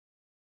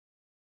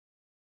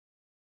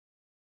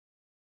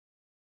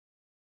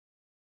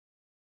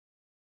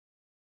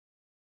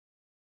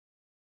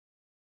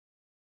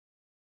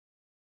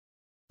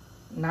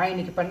நான்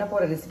இன்னைக்கு பண்ண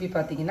போகிற ரெசிபி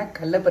பார்த்தீங்கன்னா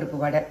கடலைப்பருப்பு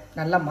வடை,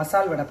 நல்லா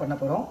மசால் வடை பண்ண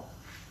போகிறோம்.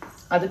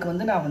 அதுக்கு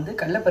வந்து நான் வந்து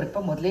கடலைப்பருப்பை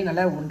முதல்ல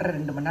நல்லா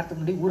 1.5-2 மணி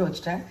நேரத்துக்கு முன்னாடி ஊற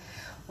வச்சிட்டேன்.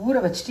 ஊற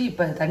வச்சுட்டு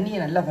இப்போ தண்ணியை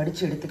நல்லா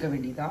வடித்து எடுத்துக்க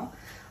வேண்டியதான்.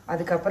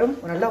 அதுக்கப்புறம்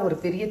நல்லா ஒரு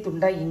பெரிய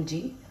துண்டாக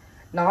இஞ்சி,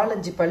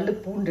 4-5 பல்லு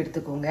பூண்டு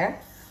எடுத்துக்கோங்க.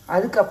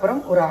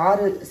 அதுக்கப்புறம் ஒரு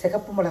 6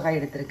 சிகப்பு மிளகாய்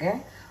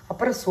எடுத்துருக்கேன்.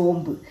 அப்புறம்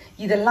சோம்பு,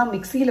 இதெல்லாம்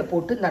மிக்சியில்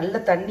போட்டு நல்ல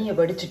தண்ணியை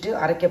வடிச்சிட்டு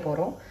அரைக்க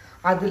போகிறோம்.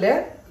 அதில்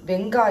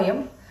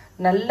வெங்காயம்,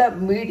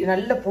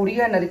 நல்ல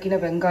பொடியாக நறுக்கின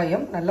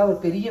வெங்காயம், நல்லா ஒரு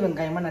பெரிய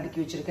வெங்காயமாக நறுக்கி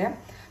வச்சுருக்கேன்.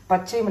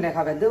 பச்சை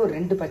மிளகாய் வந்து ஒரு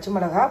 2 பச்சை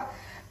மிளகாய்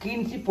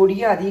கீஞ்சி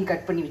பொடியாக அதையும்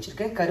கட் பண்ணி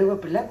வச்சுருக்கேன்.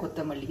 கருவேப்பிலை,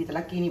 கொத்தமல்லி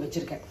இதெல்லாம் கீனி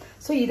வச்சுருக்கேன்.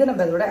 ஸோ இதை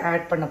நம்ம அதோட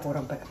ஆட் பண்ண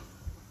போகிறோம்.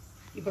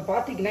 இப்போ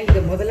பார்த்தீங்கன்னா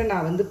இதை முதல்ல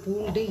நான் வந்து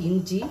பூண்டு,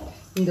 இஞ்சி,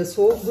 இந்த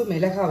சோம்பு,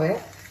 மிளகாவை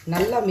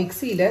நல்லா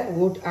மிக்சியில்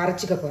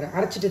அரைச்சிக்க போகிறேன்.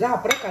 அரைச்சிட்டு தான்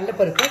அப்புறம்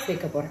கடலைப்பருப்பை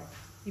சேர்க்க போகிறேன்.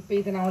 இப்போ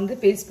இதை நான் வந்து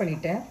பேஸ்ட்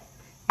பண்ணிட்டேன்.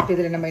 இப்போ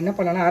இதில் நம்ம என்ன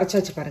பண்ணலாம்னா அரைச்சி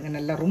வச்சு பாருங்கள்.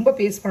 நல்லா ரொம்ப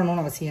பேஸ்ட்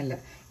பண்ணணும்னு அவசியம் இல்லை.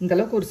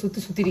 இந்தளவுக்கு ஒரு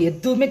சுற்றி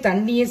எதுவுமே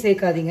தண்ணியே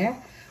சேர்க்காதீங்க,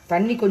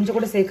 தண்ணி கொஞ்சம்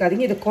கூட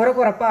சேர்க்காதீங்க. இதை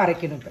குறப்பாக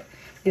அரைக்கணும். இப்போ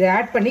இதை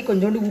ஆட் பண்ணி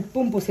கொஞ்சோண்டு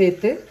உப்பும்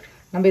சேர்த்து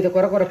நம்ம இதை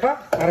குறப்பாக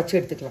அரைச்சி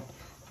எடுத்துக்கலாம்.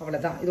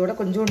 அவ்வளோதான். இதோட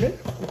கொஞ்சோண்டு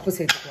உப்பு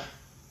சேர்த்துக்கலாம்.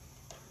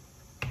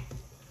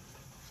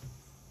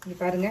 இங்கே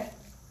பாருங்கள்,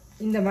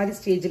 இந்த மாதிரி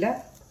ஸ்டேஜில்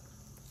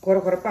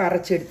குறப்பாக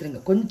அரைச்சி எடுத்துருங்க.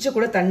 கொஞ்சம்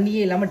கூட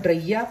தண்ணியே இல்லாமல்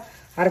ட்ரையாக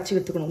அரைச்சி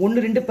எடுத்துக்கணும்.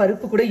 1-2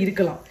 பருப்பு கூட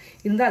இருக்கலாம்,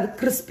 இருந்தால் அது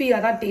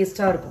கிறிஸ்பியாக தான்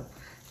டேஸ்ட்டாக இருக்கும்.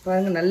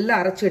 பாருங்கள், நல்லா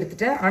அரைச்சி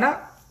எடுத்துட்டேன். ஆனால்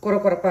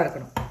குறப்பாக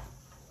இருக்கணும்.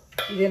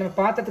 இதை நம்ம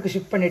பாத்திரத்துக்கு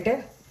ஷிஃப்ட் பண்ணிவிட்டு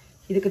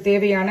இதுக்கு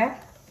தேவையான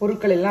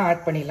பொருட்கள் எல்லாம்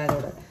ஆட் பண்ணிடலாம்.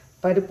 இதோட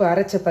பருப்பு,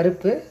 அரைச்ச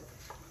பருப்பு,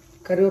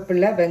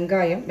 கருவேப்பிலை,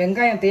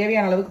 வெங்காயம்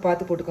தேவையான அளவுக்கு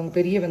பார்த்து போட்டுக்கோங்க.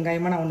 பெரிய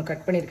வெங்காயமாக நான் ஒன்று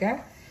கட் பண்ணியிருக்கேன்.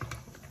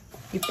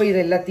 இப்போ இது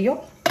எல்லாத்தையும்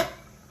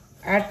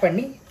ஆட்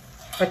பண்ணி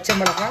பச்சை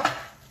மிளகாய்,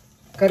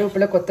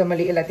 கருவேப்பிலை,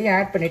 கொத்தமல்லி எல்லாத்தையும்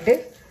ஆட் பண்ணிவிட்டு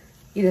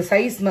இதை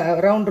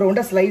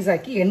ரவுண்டாக ஸ்லைஸ்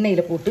ஆக்கி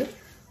எண்ணெயில் போட்டு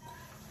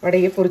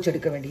வடையை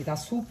பொரிச்செடுக்க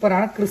வேண்டியதுதான்.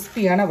 சூப்பரான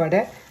கிறிஸ்பியான வடை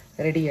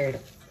ரெடி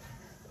ஆகிடும்.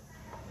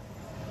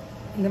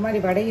 இந்த மாதிரி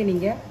வடையை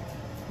நீங்கள்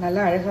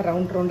நல்லா அழகாக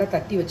ரவுண்டாக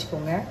தட்டி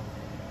வச்சுக்கோங்க.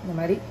 இந்த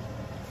மாதிரி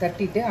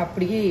தட்டிட்டு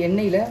அப்படியே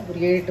எண்ணெயில் ஒரு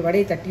 7-8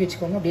 வடையை தட்டி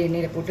வச்சுக்கோங்க. அப்படியே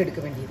எண்ணெயில் போட்டு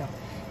எடுக்க வேண்டியதுதான்.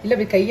 இல்லை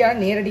அப்படி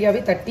கையால்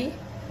நேரடியாகவே தட்டி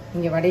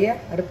நீங்கள் வடையை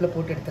அடுப்பில்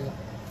போட்டு எடுத்துடலாம்.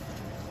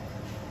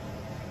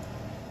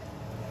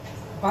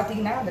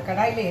 பார்த்தீங்கன்னா அந்த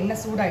கடாயில்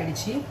எண்ணெய்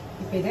சூடாகிடுச்சு.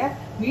 இப்போ இதை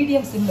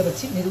மீடியம் சிம்மில்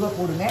வச்சு மெதுவாக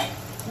போடுங்க.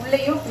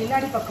 உள்ளேயும்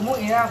பின்னாடி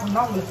பக்கமும் என்ன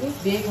ஆகும்னா உங்களுக்கு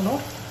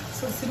வேகணும்.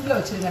 ஸோ சிம்மில்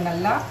வச்சுருங்க.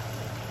 நல்லா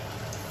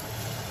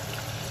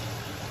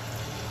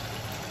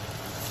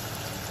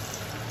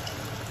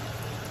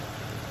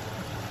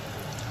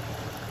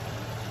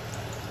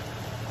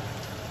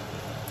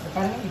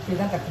பாருங்கள், இப்படி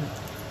தான் தட்டணும்.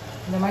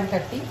 இந்த மாதிரி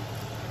தட்டி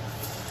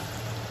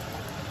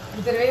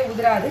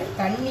உதிராது,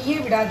 தண்ணியே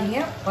விடாதீங்க.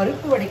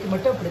 பருப்பு வடைக்கு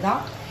மட்டும் இப்படி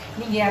தான்.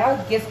 நீங்கள்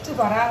யாராவது கெஸ்ட்டு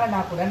வராங்கன்னா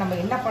கூட நம்ம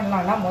என்ன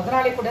பண்ணலாம்னா முதல்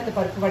நாளே கூட இந்த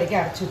பருப்பு வடைக்கு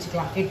அரைச்சி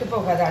வச்சுக்கலாம். கெட்டு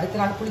போகாது. அடுத்த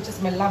நாள் புளிச்ச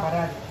ஸ்மெல்லாம்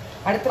வராது.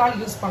 அடுத்த நாள்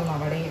யூஸ்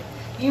பண்ணலாம் வடையை.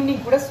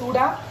 ஈவினிங் கூட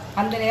சூடாக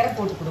அந்த நேரம்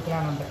போட்டு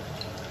கொடுக்கலாம். நம்ம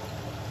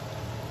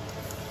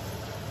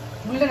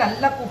உள்ளே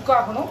நல்லா குக்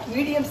ஆகணும்.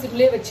 மீடியம்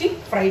சிம்லேயே வச்சு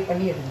ஃப்ரை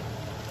பண்ணி எடுங்க.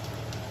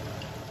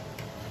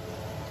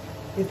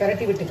 இது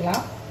பரட்டி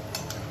விட்டுக்கலாம்.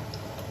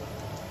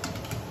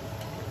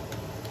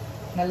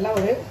 நல்லா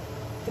ஒரு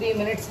 3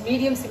 மினிட்ஸ்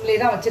மீடியம் சிம்லேயே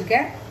தான்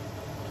வச்சுருக்கேன்.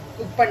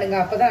 குக் பண்ணுங்க.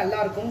 அப்போ தான்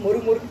நல்லாயிருக்கும்.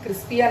 மொறு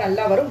கிறிஸ்பியாக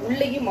நல்லா வரும்.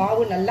 உள்ளேயும்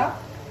மாவு நல்லா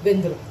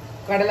வெந்துடும்.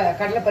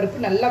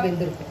 கடலைப்பருப்பு நல்லா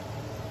வெந்திருக்கும்.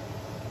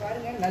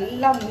 பாருங்கள்,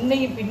 நல்லா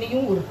முன்னையும்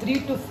பின்னையும் ஒரு 3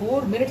 to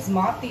 4 மினிட்ஸ்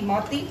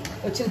மாற்றி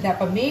வச்சுருந்தேன்.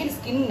 அப்போ மேல்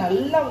ஸ்கின்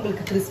நல்லா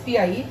உங்களுக்கு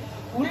கிறிஸ்பியாகி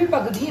உள்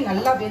பகுதியும்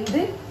நல்லா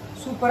வெந்து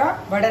சூப்பராக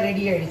வடை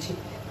ரெடி ஆகிடுச்சு.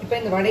 இப்போ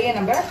இந்த வடையை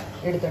நம்ம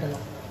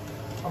எடுத்துடலாம்.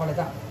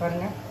 அவ்வளோதான்.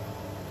 பாருங்கள்,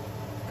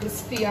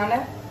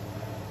 கிறிஸ்பியான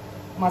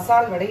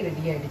மசால் வடை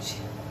ரெடி ஆகிடுச்சு.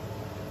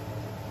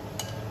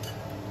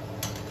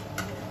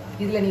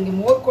 இதில் நீங்கள்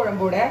மோர்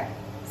குழம்போட,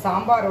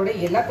 சாம்பாரோட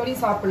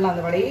எல்லாத்தோடையும் சாப்பிட்லாம்.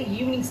 அந்த வடையை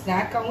ஈவினிங்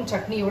ஸ்நாக்காகவும்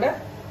சட்னியோட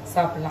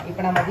சாப்பிட்லாம்.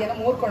 இப்போ நான்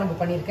மத்தியானம் மோர் குழம்பு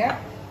பண்ணியிருக்கேன்.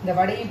 இந்த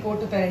வடையும்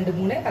போட்டு இப்போ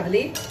 2-3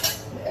 அதிலே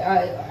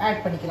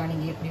ஆட் பண்ணிக்கலாம்.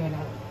 நீங்கள் எப்படி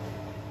வேணாலும்.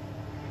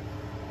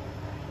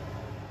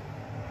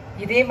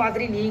 இதே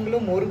மாதிரி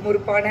நீங்களும்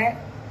மொறுப்பான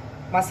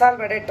மசால்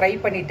வடை ட்ரை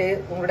பண்ணிவிட்டு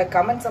உங்களோட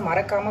கமெண்ட்ஸை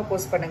மறக்காமல்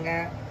போஸ்ட்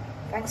பண்ணுங்கள்.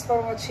 தேங்க்ஸ்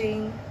ஃபார்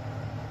வாட்சிங்.